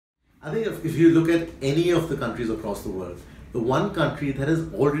I think if you look at any of the countries across the world, the one country that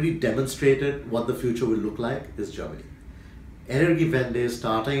has already demonstrated what the future will look like is Germany. Energiewende,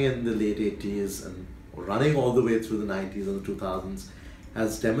 starting in the late 80s and running all the way through the 90s and the 2000s,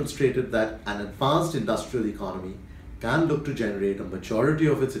 has demonstrated that an advanced industrial economy can look to generate a majority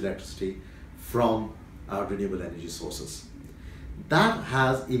of its electricity from renewable energy sources. That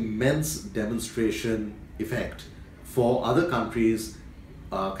has immense demonstration effect for other countries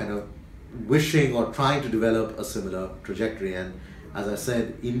kind of wishing or trying to develop a similar trajectory. And as I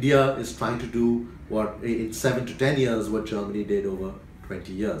said, India is trying to do what in 7 to 10 years what Germany did over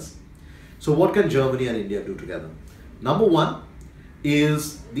 20 years. So what can Germany and India do together? Number one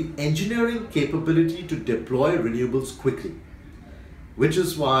is the engineering capability to deploy renewables quickly, which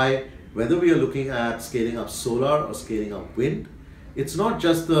is why whether we are looking at scaling up solar or scaling up wind, it's not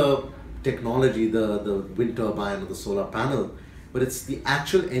just the technology, the wind turbine or the solar panel, but it's the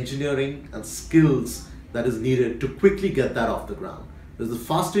actual engineering and skills that is needed to quickly get that off the ground. Because the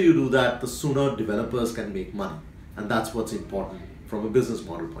faster you do that, the sooner developers can make money. And that's what's important from a business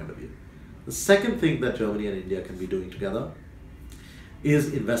model point of view. The second thing that Germany and India can be doing together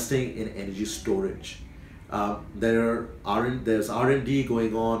is investing in energy storage. There's R&D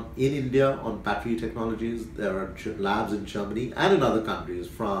going on in India on battery technologies. There are labs in Germany and in other countries,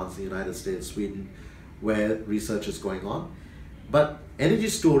 France, the United States, Sweden, where research is going on. But energy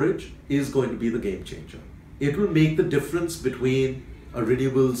storage is going to be the game changer. It will make the difference between a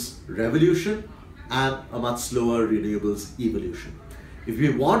renewables revolution and a much slower renewables evolution. If we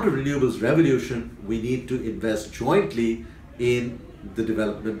want a renewables revolution, we need to invest jointly in the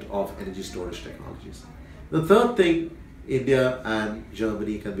development of energy storage technologies. The third thing India and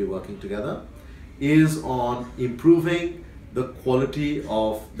Germany can be working together is on improving the quality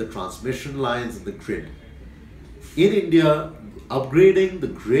of the transmission lines and the grid. In India, upgrading the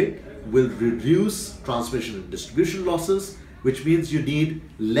grid will reduce transmission and distribution losses, which means you need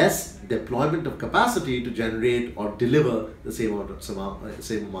less deployment of capacity to generate or deliver the same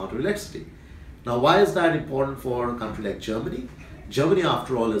amount of electricity. Now, why is that important for a country like Germany? Germany,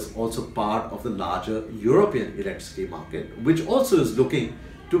 after all, is also part of the larger European electricity market, which also is looking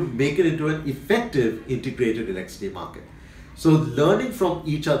to make it into an effective integrated electricity market. So learning from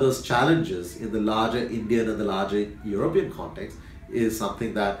each other's challenges in the larger Indian and the larger European context is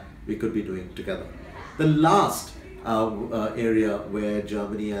something that we could be doing together. The last area where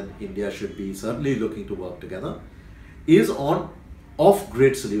Germany and India should be certainly looking to work together is on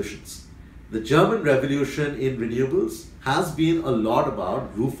off-grid solutions. The German revolution in renewables has been a lot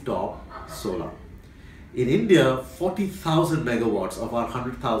about rooftop solar. In India, 40,000 megawatts of our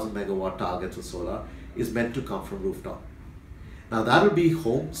 100,000 megawatt targets of solar is meant to come from rooftop. Now that will be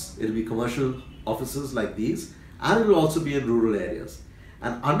homes, it will be commercial offices like these, and it will also be in rural areas.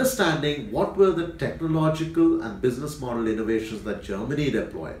 And understanding what were the technological and business model innovations that Germany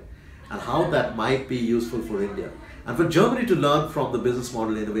deployed and how that might be useful for India. And for Germany to learn from the business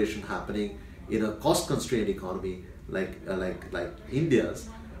model innovation happening in a cost-constrained economy like India's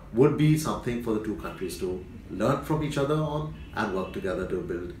would be something for the two countries to learn from each other on and work together to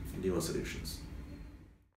build newer solutions.